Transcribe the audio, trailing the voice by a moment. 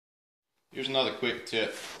Here's another quick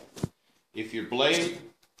tip. If your blade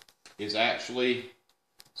is actually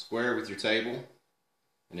square with your table,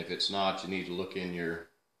 and if it's not, you need to look in your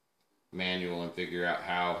manual and figure out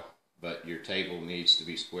how, but your table needs to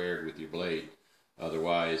be squared with your blade.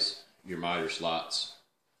 Otherwise, your miter slots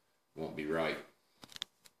won't be right.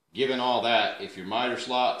 Given all that, if your miter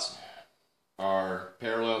slots are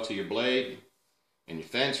parallel to your blade and your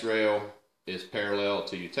fence rail is parallel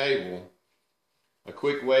to your table, a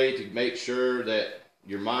quick way to make sure that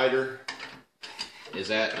your miter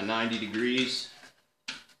is at a 90 degrees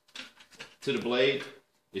to the blade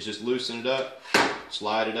is just loosen it up,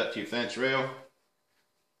 slide it up to your fence rail,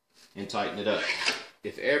 and tighten it up.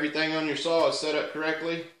 If everything on your saw is set up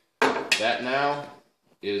correctly, that now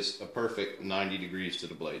is a perfect 90 degrees to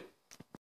the blade.